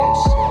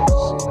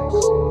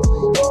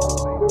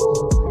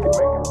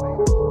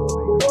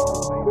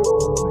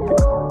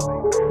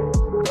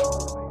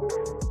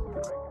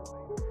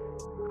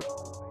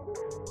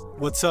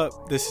What's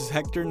up? This is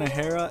Hector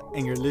Nahara,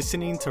 and you're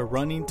listening to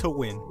Running to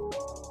Win.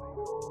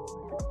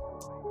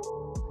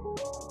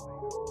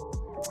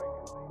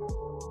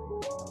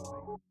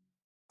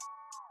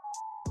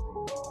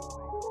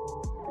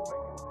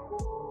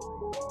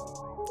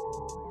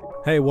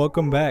 Hey,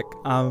 welcome back.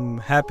 I'm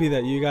happy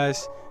that you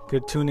guys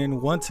could tune in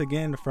once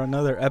again for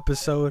another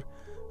episode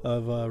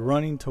of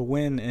Running to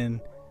Win. And,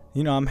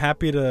 I'm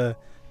happy to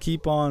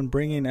keep on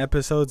bringing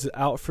episodes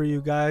out for you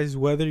guys,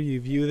 whether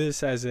you view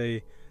this as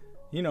a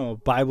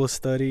Bible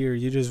study or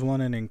you just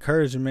want an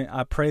encouragement.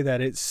 I pray that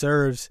it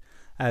serves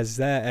as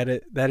that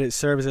it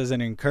serves as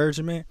an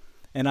encouragement.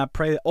 And I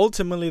pray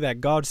ultimately that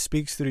God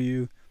speaks through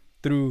you,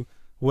 through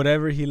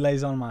whatever he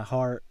lays on my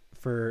heart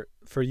for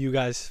you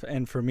guys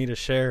and for me to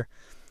share.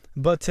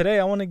 But today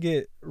I want to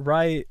get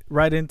right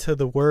into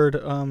the word.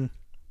 I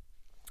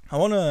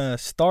want to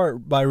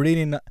start by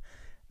reading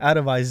out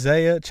of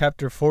Isaiah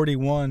chapter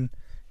 41,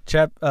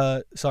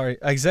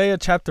 Isaiah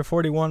chapter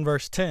 41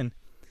 verse 10.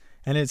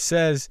 And it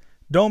says,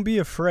 "Don't be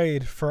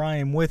afraid, for I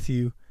am with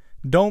you.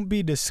 Don't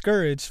be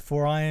discouraged,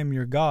 for I am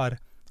your God.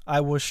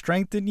 I will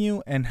strengthen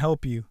you and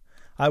help you.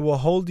 I will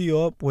hold you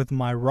up with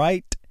my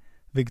right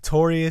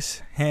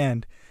victorious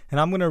hand." And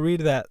I'm going to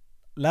read that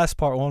last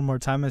part one more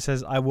time. It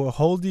says, "I will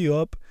hold you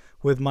up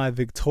with my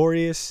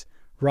victorious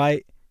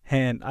right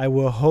hand." I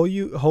will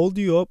hold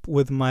you up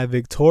with my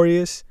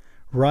victorious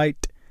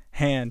right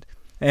hand.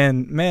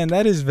 And man,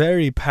 that is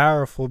very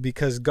powerful,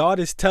 because God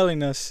is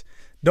telling us,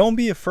 don't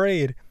be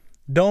afraid.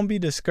 Don't be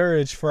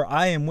discouraged, for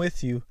I am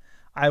with you.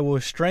 I will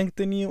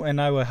strengthen you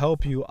and I will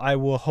help you. I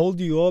will hold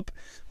you up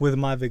with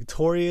my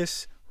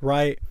victorious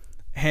right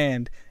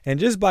hand. And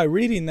just by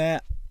reading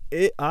that,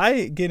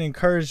 I get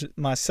encouraged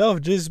myself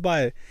just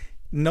by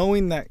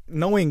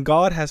knowing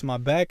God has my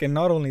back. And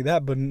not only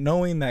that, but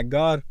knowing that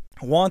God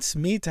wants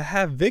me to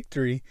have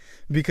victory,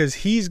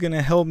 because he's going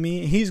to help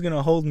me. He's going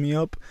to hold me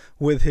up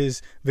with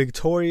his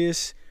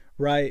victorious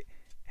right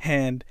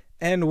hand.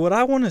 And what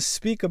I want to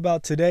speak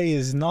about today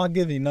is not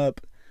giving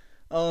up.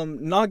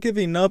 Not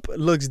giving up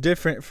looks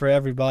different for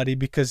everybody,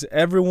 because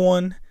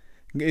everyone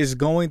is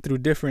going through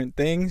different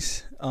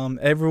things.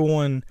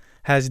 Everyone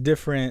has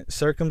different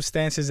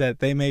circumstances that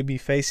they may be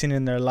facing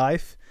in their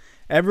life.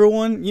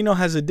 Everyone,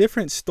 has a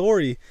different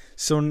story.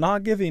 So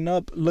not giving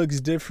up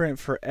looks different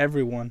for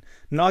everyone.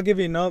 Not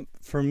giving up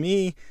for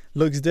me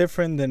looks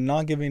different than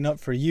not giving up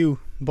for you.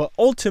 But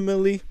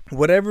ultimately,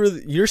 whatever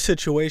your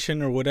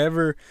situation or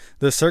whatever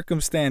the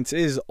circumstance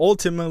is,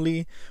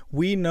 ultimately,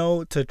 we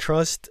know to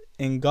trust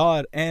in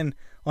God. And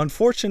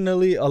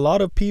unfortunately, a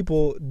lot of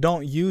people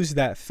don't use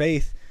that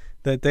faith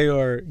that they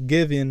are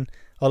given.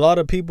 A lot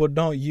of people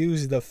don't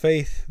use the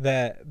faith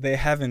that they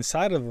have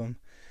inside of them.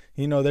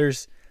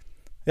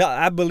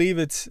 I believe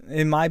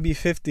it might be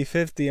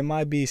 50-50, it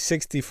might be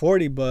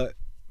 60-40, but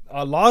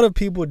a lot of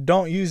people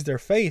don't use their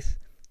faith.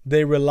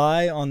 They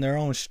rely on their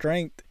own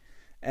strength.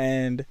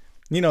 And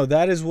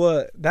that is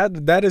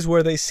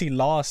where they see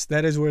loss.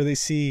 That is where they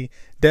see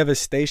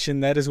devastation.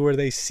 That is where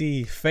they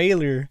see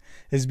failure,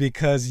 is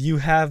because you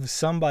have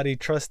somebody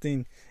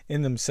trusting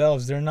in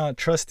themselves. They're not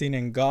trusting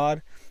in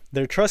God.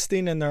 They're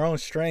trusting in their own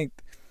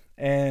strength.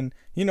 And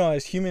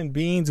as human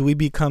beings, we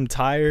become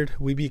tired.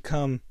 We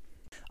become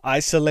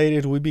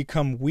isolated. We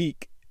become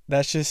weak.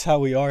 That's just how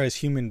we are as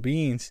human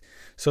beings.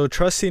 So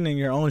trusting in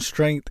your own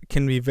strength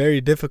can be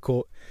very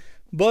difficult.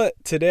 But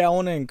today I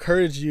want to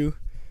encourage you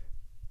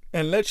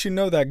and let you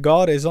know that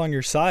God is on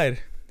your side.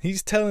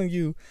 He's telling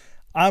you,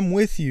 I'm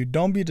with you.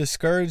 Don't be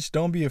discouraged.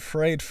 Don't be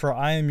afraid, for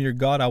I am your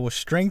God. I will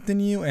strengthen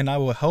you and I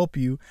will help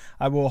you.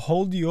 I will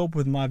hold you up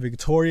with my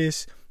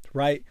victorious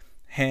right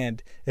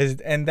hand.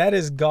 And that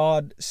is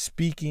God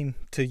speaking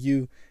to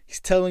you. He's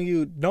telling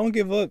you, don't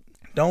give up.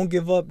 Don't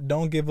give up.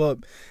 Don't give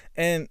up.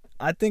 And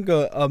I think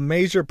a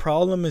major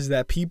problem is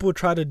that people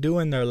try to do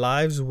in their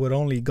lives what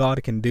only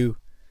God can do.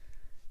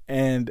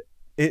 And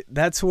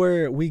that's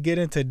where we get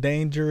into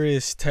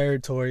dangerous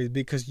territory,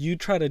 because you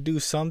try to do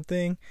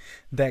something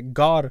that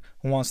God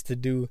wants to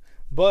do.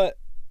 But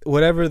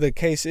whatever the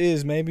case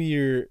is, maybe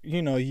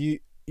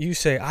you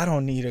say, I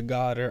don't need a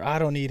God, or I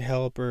don't need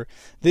help, or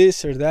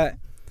this or that.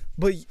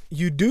 But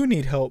you do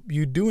need help.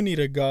 You do need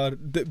a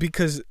God,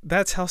 because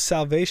that's how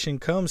salvation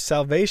comes.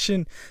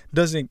 Salvation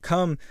doesn't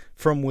come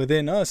from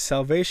within us.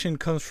 Salvation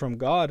comes from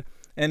God.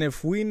 And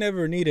if we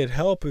never needed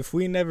help, if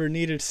we never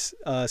needed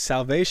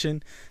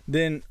salvation,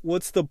 then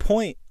what's the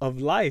point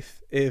of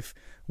life if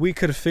we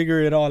could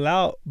figure it all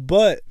out?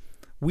 But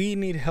we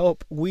need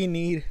help. We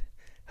need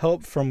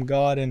help from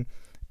God. And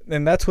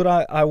that's what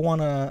I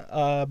want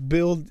to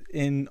build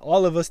in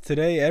all of us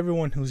today.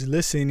 Everyone who's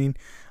listening,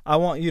 I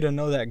want you to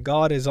know that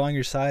God is on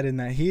your side and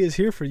that he is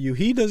here for you.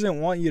 He doesn't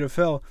want you to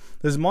fail.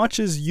 As much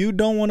as you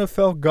don't want to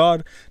fail,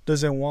 God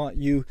doesn't want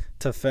you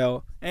to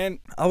fail. And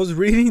I was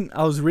reading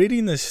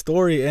this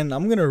story, and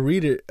I'm going to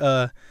read it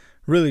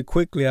really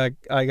quickly.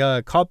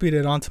 I copied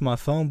it onto my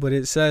phone, but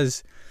it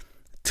says,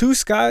 2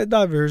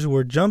 skydivers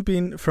were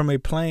jumping from a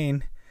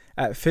plane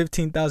at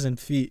 15,000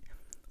 feet.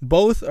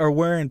 Both are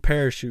wearing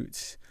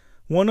parachutes.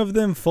 One of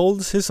them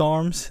folds his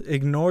arms,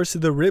 ignores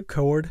the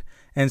ripcord,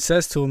 and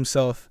says to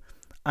himself,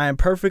 I am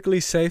perfectly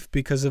safe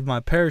because of my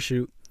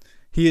parachute.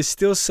 He is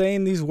still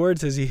saying these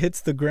words as he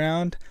hits the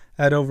ground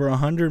at over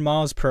 100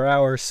 miles per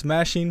hour,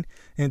 smashing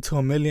into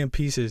a million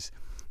pieces.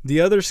 The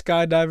other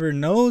skydiver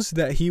knows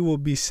that he will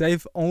be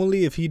safe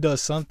only if he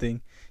does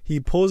something. He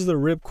pulls the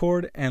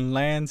ripcord and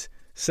lands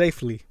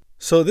safely.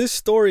 So this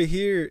story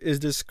here is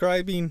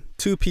describing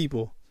two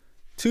people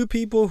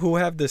who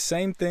have the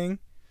same thing,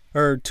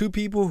 or two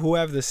people who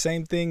have the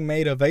same thing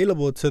made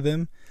available to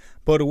them.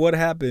 But what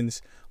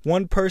happens?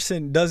 One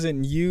person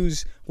doesn't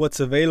use what's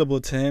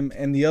available to him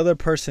and the other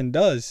person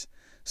does.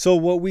 So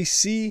what we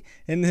see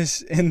in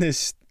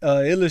this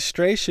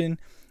illustration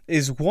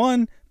is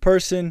one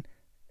person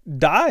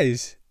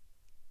dies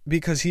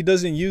because he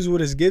doesn't use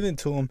what is given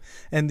to him,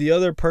 and the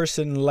other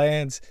person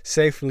lands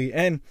safely.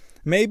 And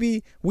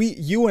maybe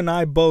you and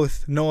I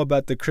both know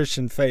about the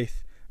Christian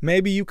faith.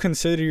 Maybe you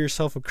consider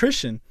yourself a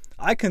Christian.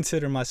 I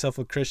consider myself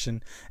a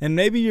Christian. And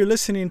maybe you're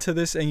listening to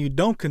this and you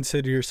don't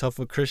consider yourself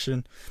a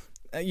Christian.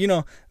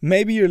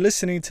 Maybe you're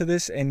listening to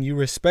this and you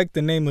respect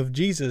the name of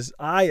Jesus.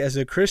 I, as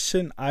a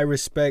Christian, I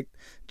respect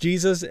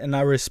Jesus and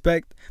I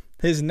respect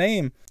his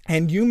name.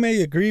 And you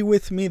may agree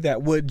with me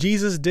that what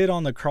Jesus did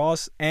on the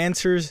cross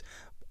answers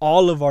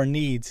all of our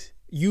needs.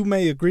 You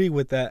may agree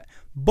with that.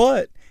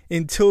 But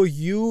until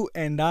you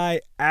and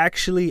I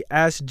actually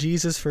ask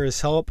Jesus for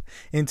his help,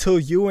 until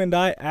you and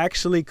I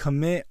actually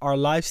commit our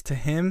lives to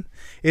him,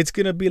 it's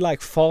going to be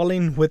like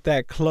falling with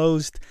that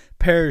closed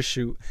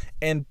parachute.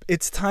 And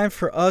it's time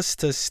for us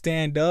to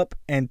stand up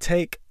and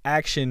take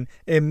action,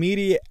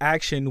 immediate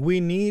action.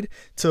 We need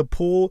to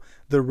pull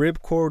the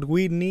ripcord.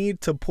 We need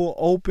to pull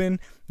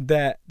open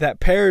that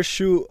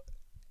parachute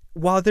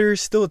while there's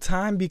still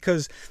time,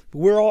 because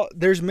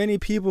there's many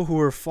people who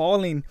are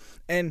falling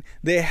and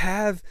they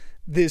have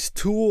this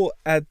tool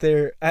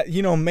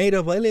made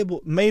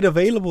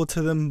available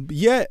to them,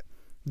 yet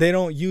they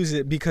don't use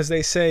it because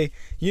they say,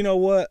 you know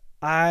what,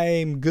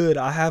 I'm good,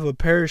 I have a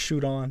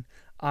parachute on,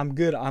 I'm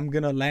good, I'm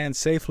gonna land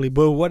safely.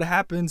 But what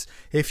happens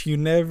if you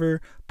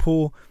never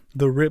pull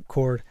the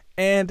ripcord?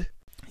 And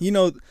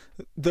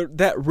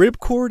that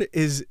ripcord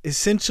is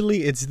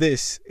essentially, it's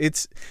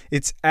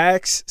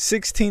Acts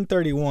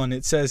 16:31.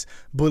 It says,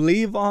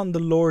 believe on the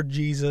Lord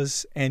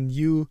Jesus and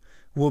you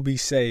will be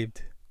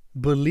saved.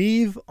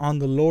 Believe on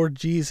the Lord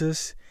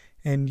Jesus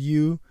and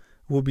you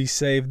will be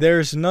saved.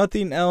 There's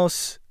nothing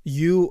else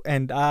you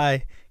and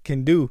I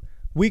can do.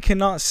 We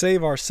cannot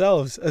save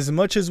ourselves. As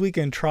much as we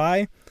can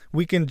try,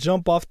 we can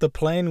jump off the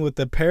plane with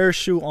the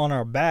parachute on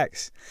our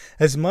backs.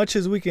 As much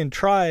as we can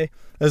try,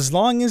 as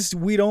long as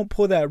we don't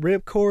pull that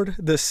ripcord,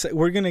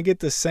 we're going to get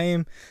the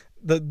same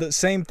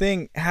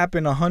thing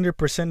happen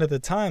 100% of the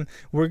time.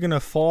 We're going to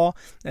fall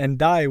and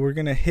die. We're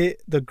going to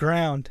hit the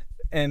ground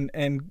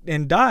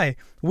and die.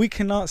 We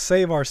cannot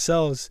save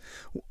ourselves.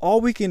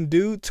 All we can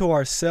do to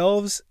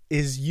ourselves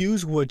is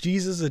use what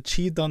Jesus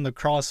achieved on the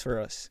cross for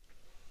us.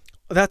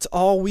 That's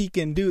all we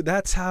can do.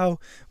 That's how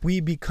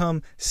we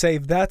become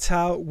saved. That's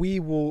how we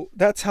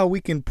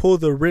can pull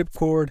the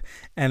ripcord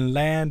and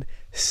land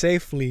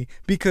safely,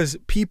 because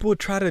people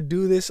try to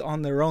do this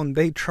on their own.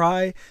 They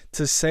try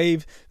to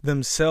save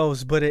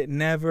themselves, but it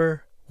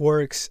never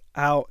works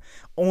out.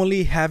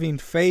 Only having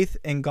faith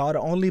in God,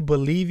 only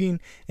believing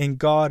in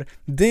God,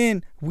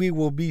 then we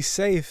will be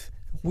safe.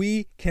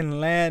 We can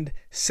land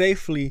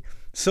safely.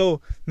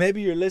 So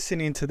maybe you're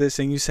listening to this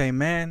and you say,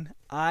 man,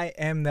 I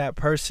am that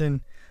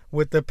person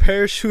with the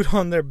parachute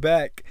on their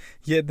back,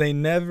 yet they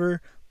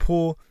never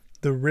pull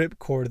the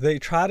ripcord. They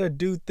try to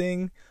do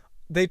things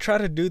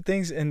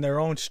in their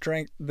own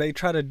strength. They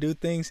try to do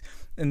things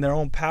in their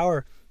own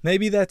power.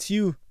 Maybe that's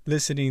you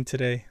listening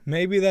today.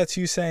 Maybe that's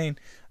you saying,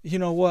 you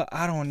know what,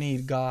 I don't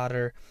need God,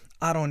 or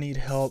I don't need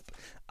help.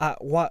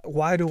 Why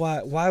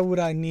would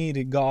I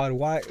need God?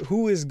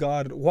 Who is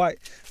God? Why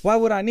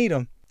would I need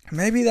him?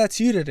 Maybe that's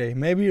you today.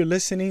 Maybe you're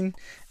listening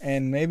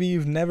and maybe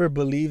you've never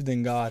believed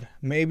in God.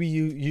 Maybe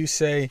you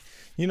say,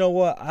 you know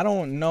what, I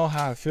don't know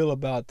how I feel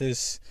about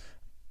this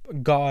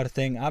God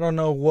thing. I don't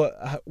know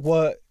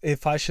what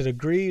if I should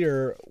agree,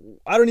 or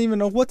I don't even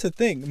know what to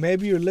think.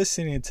 Maybe you're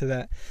listening to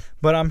that.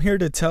 But I'm here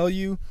to tell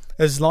you,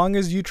 as long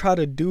as you try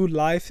to do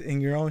life in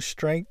your own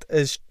strength,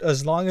 as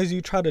long as you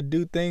try to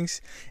do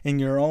things in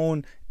your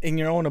own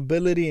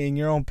ability, in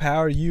your own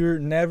power, you're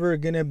never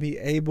going to be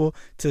able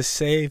to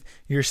save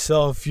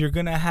yourself. You're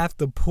going to have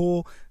to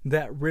pull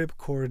that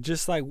ripcord,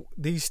 just like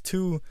these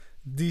two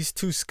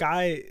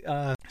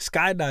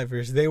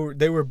skydivers.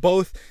 They were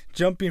both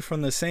jumping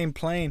from the same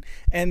plane,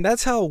 and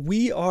that's how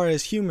we are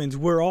as humans.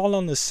 We're all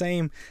on the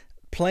same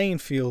playing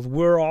field.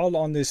 We're all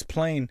on this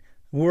plane.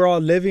 We're all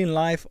living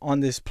life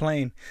on this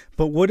plane.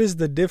 But what is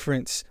the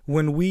difference?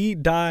 When we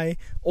die,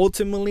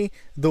 ultimately,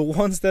 the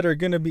ones that are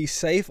going to be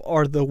safe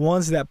are the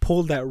ones that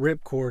pulled that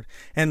ripcord.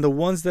 And the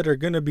ones that are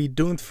going to be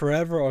doomed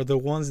forever are the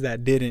ones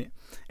that didn't.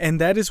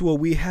 And that is what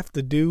we have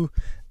to do.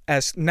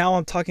 Now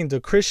I'm talking to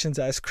Christians.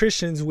 As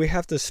Christians, we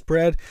have to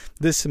spread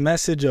this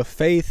message of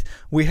faith.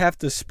 We have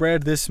to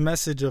spread this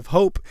message of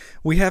hope.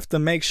 We have to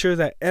make sure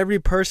that every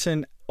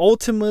person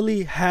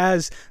ultimately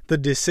has the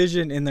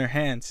decision in their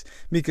hands,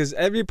 because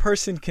every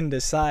person can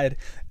decide,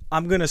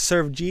 I'm going to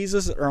serve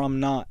Jesus or I'm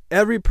not.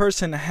 Every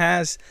person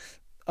has,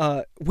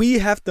 we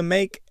have to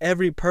make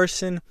every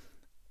person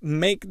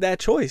make that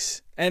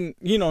choice. And,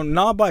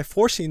 not by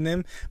forcing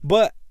them,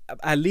 but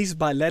at least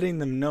by letting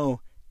them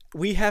know.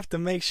 We have to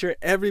make sure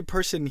every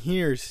person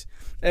hears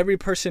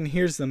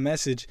the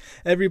message.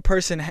 Every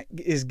person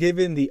is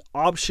given the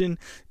option,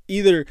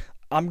 either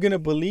I'm going to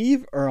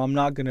believe or I'm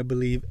not going to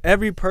believe.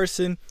 Every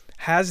person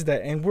has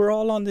that, and we're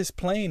all on this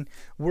plane.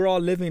 We're all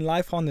living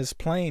life on this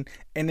plane,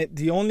 and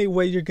the only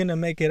way you're going to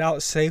make it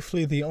out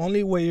safely, the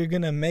only way you're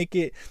going to make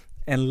it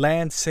and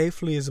land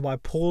safely is by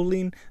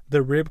pulling the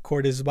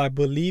ripcord, is by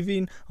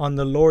believing on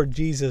the Lord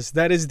Jesus.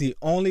 That is the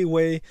only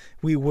way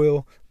we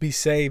will be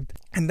saved.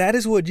 And that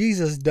is what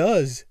Jesus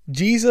does.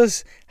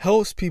 Jesus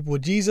helps people.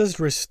 Jesus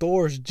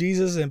restores.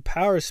 Jesus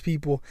empowers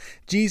people.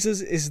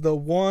 Jesus is the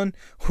one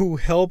who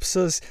helps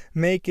us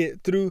make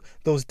it through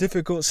those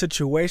difficult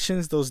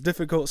situations, those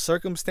difficult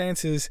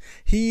circumstances.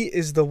 He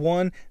is the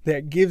one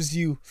that gives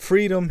you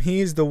freedom.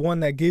 He is the one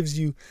that gives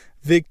you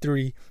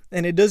victory.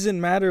 And it doesn't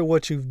matter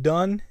what you've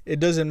done. It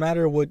doesn't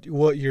matter what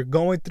you're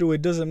going through.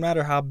 It doesn't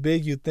matter how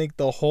big you think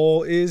the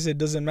hole is. It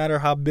doesn't matter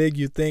how big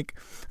you think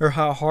or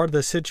how hard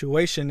the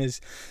situation is.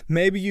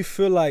 Maybe you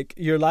feel like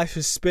your life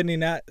is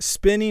spinning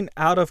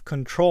out of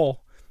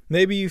control.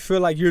 Maybe you feel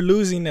like you're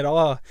losing it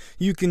all.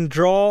 You can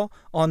draw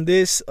on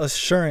this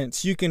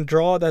assurance. You can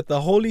draw that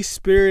the Holy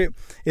Spirit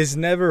is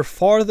never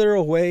farther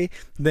away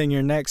than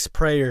your next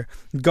prayer.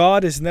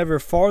 God is never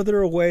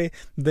farther away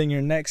than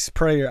your next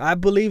prayer. I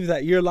believe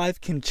that your life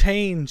can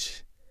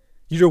change.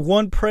 You're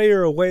one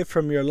prayer away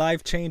from your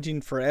life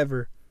changing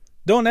forever.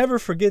 Don't ever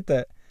forget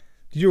that.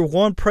 You're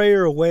one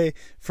prayer away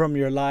from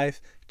your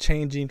life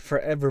changing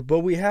forever. But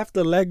we have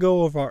to let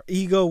go of our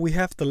ego. We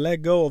have to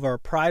let go of our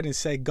pride and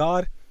say,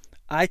 God,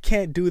 I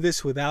can't do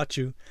this without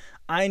you.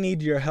 I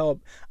need your help.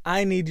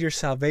 I need your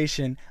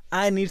salvation.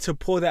 I need to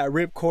pull that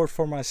ripcord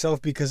for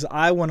myself because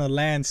I want to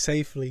land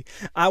safely.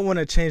 I want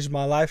to change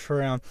my life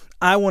around.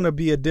 I want to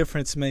be a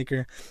difference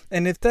maker.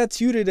 And if that's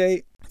you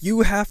today,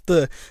 you have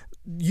to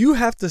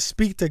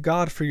speak to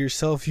God for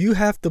yourself. You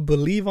have to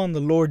believe on the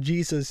Lord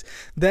Jesus.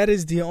 That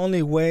is the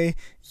only way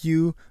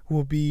you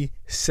will be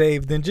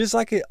saved. And just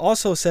like it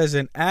also says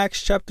in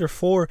Acts chapter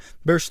 4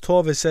 verse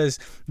 12, it says,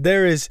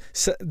 there is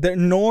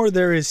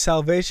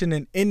salvation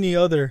in any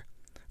other,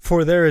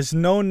 for there is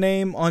no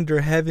name under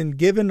heaven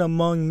given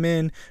among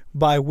men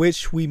by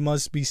which we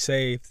must be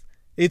saved.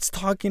 It's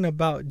talking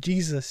about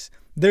Jesus.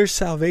 There's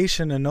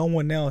salvation in no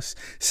one else.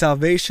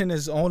 Salvation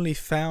is only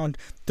found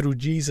through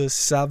Jesus.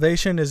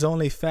 Salvation is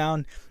only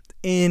found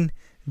in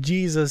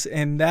Jesus,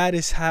 and that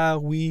is how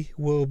we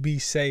will be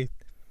saved.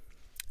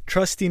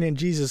 Trusting in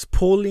Jesus,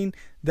 pulling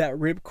that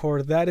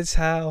ripcord, that is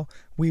how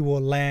we will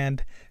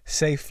land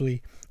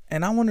safely.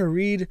 And I want to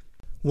read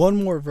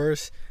one more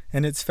verse,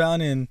 and it's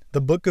found in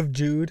the book of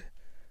Jude.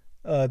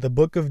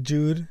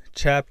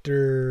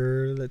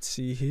 Chapter, let's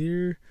see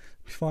here.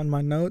 Let me find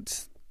my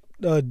notes.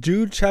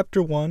 Jude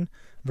chapter 1,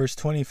 verse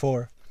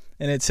 24.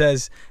 And it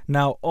says,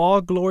 now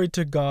all glory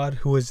to God,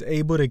 who is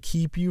able to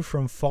keep you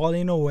from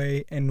falling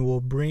away and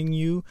will bring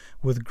you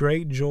with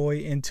great joy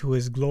into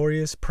his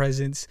glorious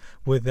presence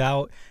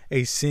without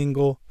a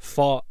single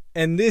fault.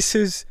 And this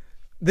is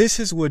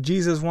what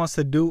Jesus wants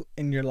to do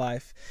in your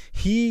life.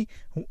 He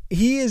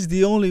is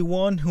the only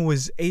one who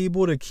is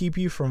able to keep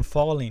you from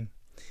falling.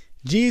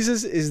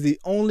 Jesus is the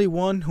only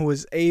one who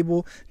is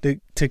able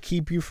to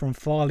keep you from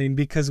falling,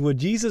 because what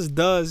Jesus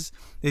does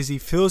is he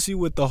fills you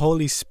with the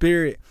Holy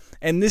Spirit.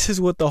 And this is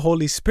what the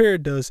Holy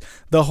Spirit does.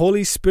 The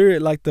Holy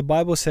Spirit, like the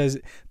Bible says,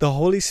 the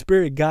Holy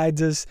Spirit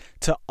guides us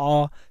to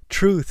all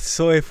truth.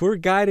 So if we're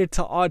guided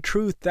to all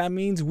truth, that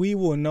means we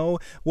will know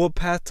what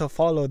path to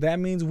follow. That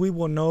means we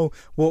will know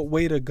what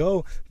way to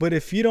go. But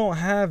if you don't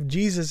have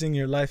Jesus in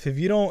your life, if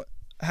you don't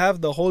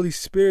have the Holy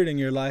Spirit in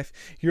your life,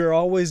 you're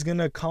always going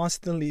to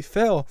constantly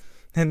fail.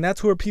 And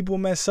that's where people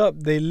mess up.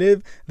 They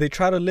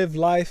try to live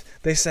life.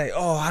 They say,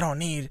 oh, I don't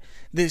need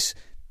this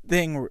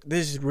thing,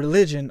 this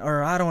religion,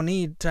 or I don't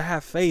need to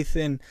have faith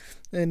in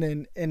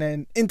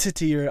an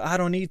entity, or I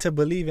don't need to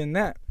believe in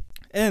that.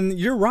 And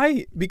you're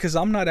right, because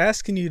I'm not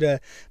asking you to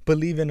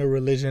believe in a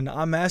religion.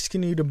 I'm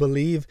asking you to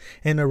believe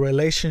in a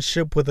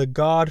relationship with a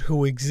God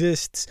who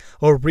exists,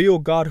 a real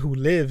God who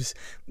lives.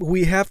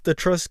 We have to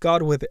trust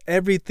God with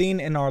everything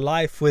in our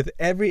life, with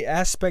every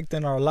aspect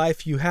in our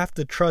life. You have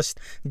to trust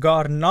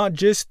God, not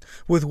just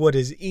with what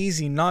is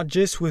easy, not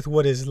just with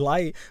what is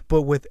light,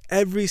 but with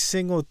every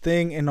single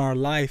thing in our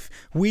life.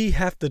 We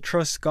have to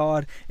trust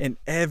God in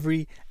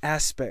every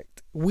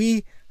aspect.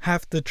 We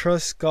have to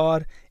trust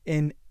God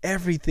in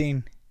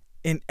everything.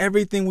 In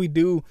everything we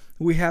do,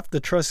 we have to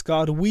trust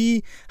God.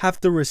 We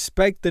have to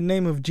respect the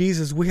name of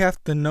Jesus. We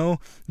have to know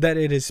that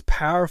it is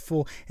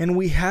powerful, and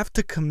we have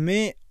to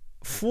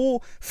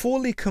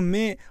fully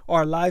commit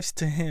our lives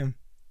to Him.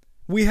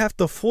 We have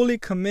to fully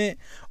commit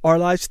our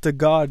lives to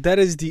God. That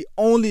is the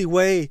only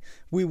way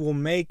we will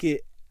make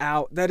it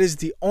out. That is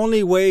the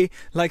only way,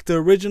 like the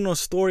original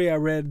story I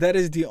read, that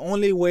is the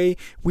only way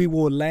we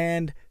will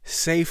land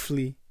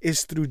safely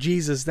is through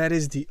Jesus. That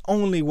is the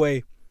only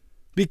way,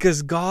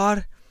 because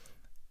God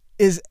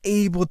is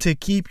able to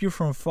keep you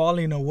from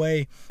falling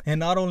away. And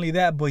not only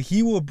that, but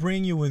he will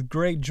bring you with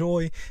great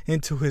joy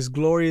into his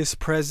glorious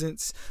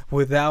presence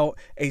without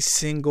a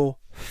single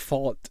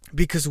fault.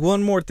 Because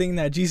one more thing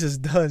that Jesus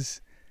does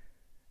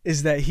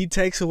is that he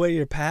takes away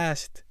your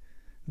past.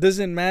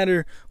 Doesn't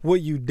matter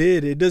what you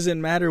did. It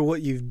doesn't matter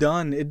what you've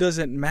done. It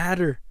doesn't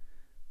matter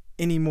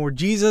anymore.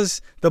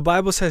 Jesus, the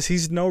Bible says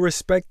he's no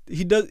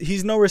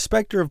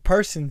respecter of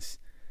persons.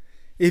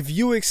 If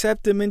you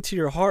accept him into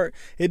your heart,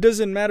 it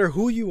doesn't matter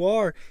who you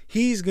are.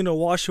 He's going to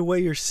wash away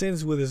your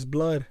sins with his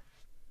blood.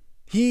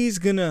 He's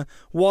going to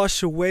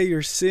wash away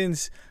your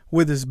sins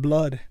with his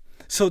blood.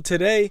 So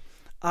today,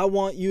 I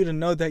want you to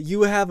know that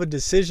you have a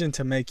decision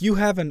to make. You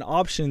have an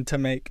option to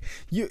make.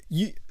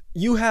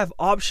 You have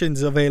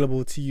options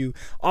available to you.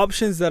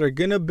 Options that are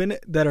gonna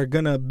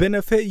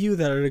benefit you,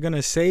 that are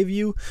gonna save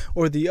you,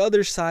 or the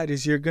other side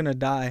is you're gonna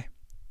die.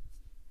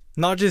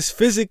 Not just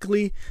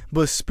physically,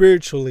 but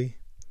spiritually.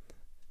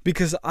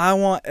 Because I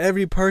want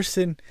every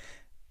person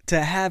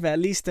to have at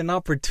least an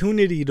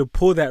opportunity to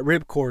pull that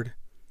ripcord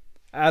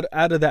out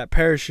of that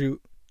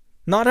parachute.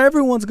 Not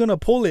everyone's going to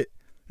pull it.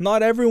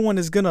 Not everyone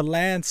is going to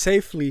land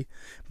safely.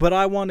 But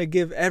I want to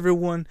give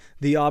everyone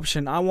the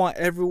option. I want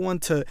everyone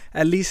to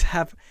at least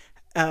have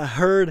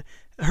heard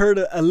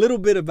a little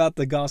bit about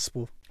the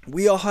gospel.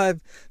 We all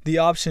have the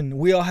option.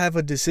 We all have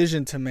a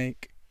decision to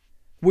make.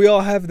 We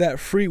all have that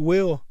free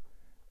will.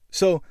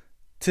 So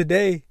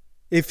today,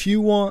 if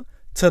you want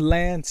to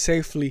land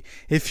safely,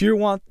 if you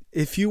want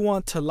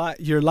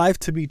your life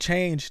to be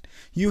changed,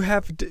 you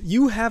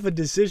have a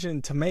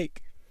decision to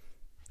make.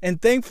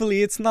 And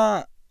thankfully, it's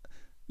not,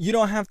 you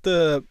don't have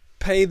to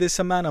pay this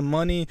amount of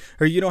money,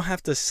 or you don't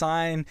have to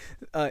sign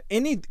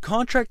any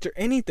contract or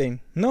anything.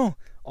 No,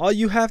 all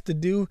you have to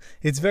do,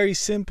 it's very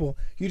simple.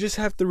 You just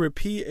have to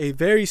repeat a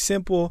very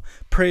simple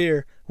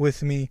prayer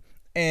with me,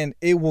 and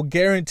it will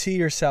guarantee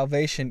your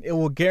salvation. It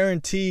will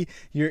guarantee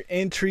your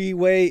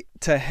entryway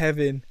to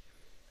heaven.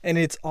 And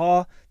it's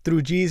all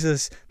through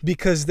Jesus,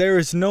 because there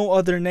is no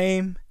other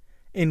name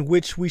in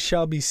which we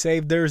shall be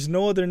saved. There is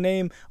no other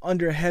name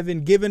under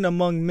heaven given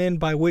among men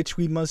by which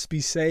we must be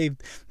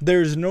saved.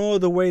 There is no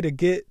other way to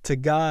get to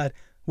God.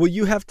 What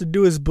you have to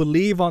do is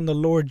believe on the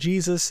Lord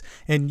Jesus,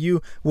 and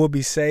you will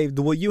be saved.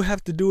 What you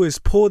have to do is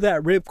pull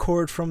that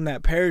ripcord from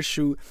that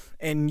parachute,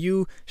 and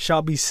you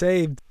shall be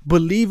saved.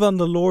 Believe on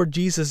the Lord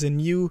Jesus, and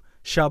you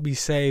shall be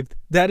saved.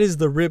 That is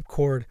the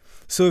ripcord.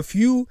 So if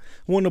you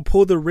want to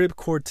pull the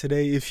ripcord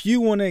today, if you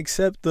want to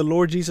accept the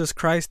Lord Jesus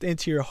Christ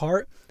into your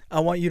heart,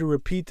 I want you to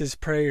repeat this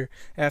prayer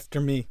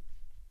after me.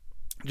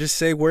 Just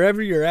say,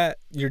 wherever you're at,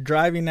 you're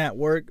driving at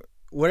work,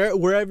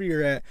 wherever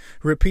you're at,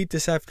 repeat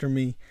this after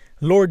me.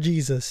 Lord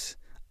Jesus,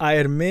 I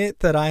admit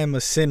that I am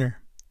a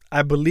sinner.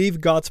 I believe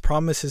God's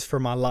promises for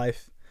my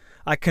life.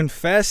 I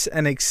confess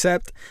and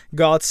accept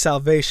God's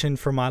salvation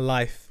for my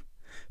life.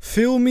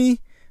 Fill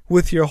me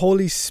with your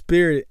Holy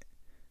Spirit.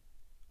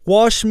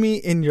 Wash me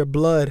in your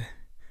blood.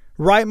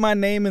 Write my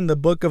name in the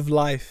book of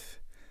life,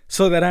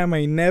 so that I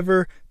may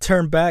never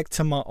turn back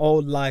to my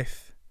old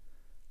life.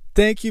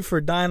 Thank you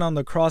for dying on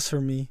the cross for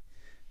me.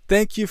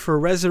 Thank you for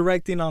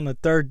resurrecting on the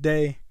third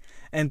day.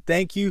 And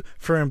thank you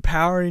for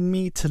empowering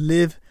me to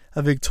live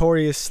a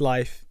victorious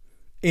life.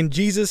 In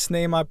Jesus'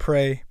 name I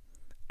pray.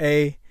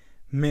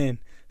 Amen.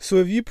 So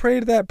if you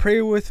prayed that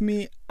prayer with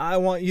me, I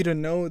want you to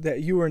know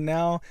that you are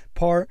now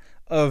part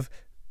of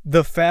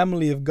the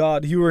family of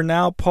God. You are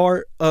now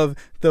part of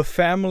the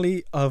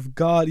family of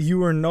God.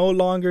 You are no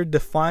longer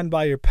defined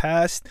by your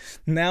past.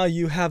 Now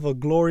you have a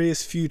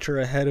glorious future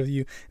ahead of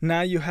you.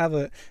 Now you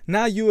have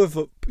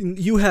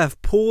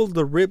pulled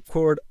the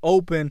ripcord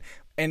open,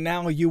 and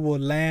now you will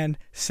land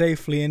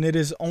safely. And it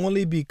is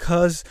only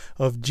because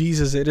of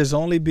Jesus. It is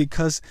only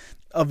because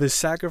of his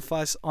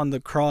sacrifice on the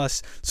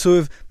cross. So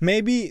if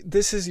maybe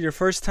this is your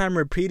first time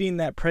repeating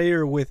that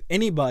prayer with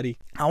anybody,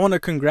 I want to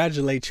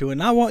congratulate you,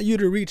 and I want you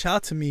to reach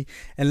out to me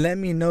and let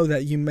me know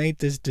that you made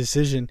this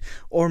decision.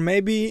 Or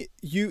maybe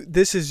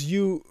this is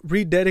you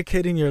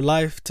rededicating your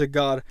life to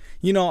God.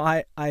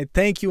 I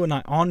thank you and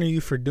I honor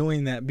you for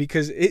doing that,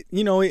 because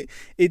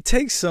it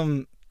takes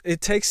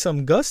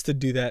some guts to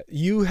do that.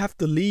 You have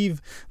to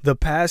leave the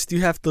past. You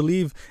have to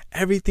leave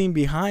everything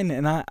behind.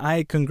 And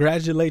I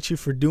congratulate you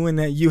for doing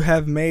that. You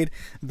have made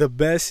the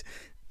best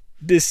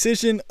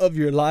decision of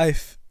your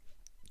life.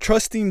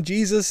 Trusting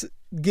Jesus,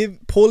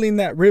 pulling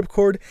that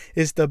ripcord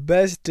is the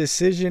best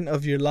decision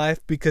of your life,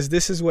 because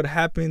this is what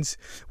happens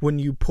when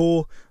you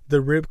pull the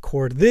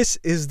ripcord. This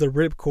is the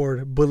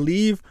ripcord.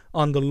 Believe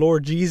on the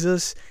Lord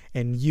Jesus,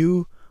 and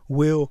you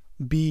will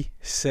be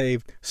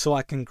saved. So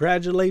I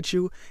congratulate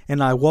you,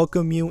 and I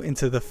welcome you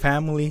into the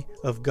family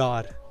of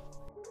God.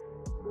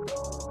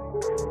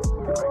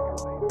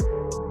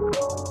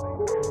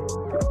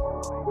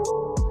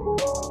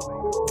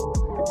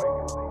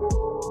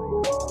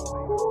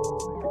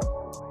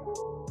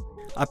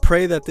 I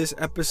pray that this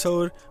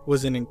episode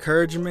was an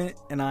encouragement,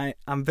 and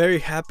I'm very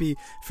happy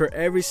for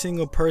every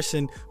single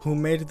person who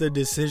made the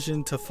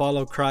decision to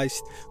follow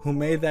Christ, who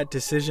made that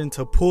decision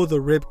to pull the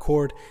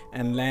ripcord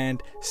and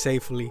land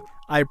safely.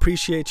 I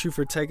appreciate you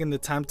for taking the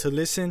time to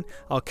listen.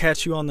 I'll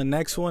catch you on the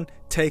next one.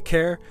 Take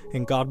care,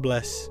 and God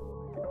bless.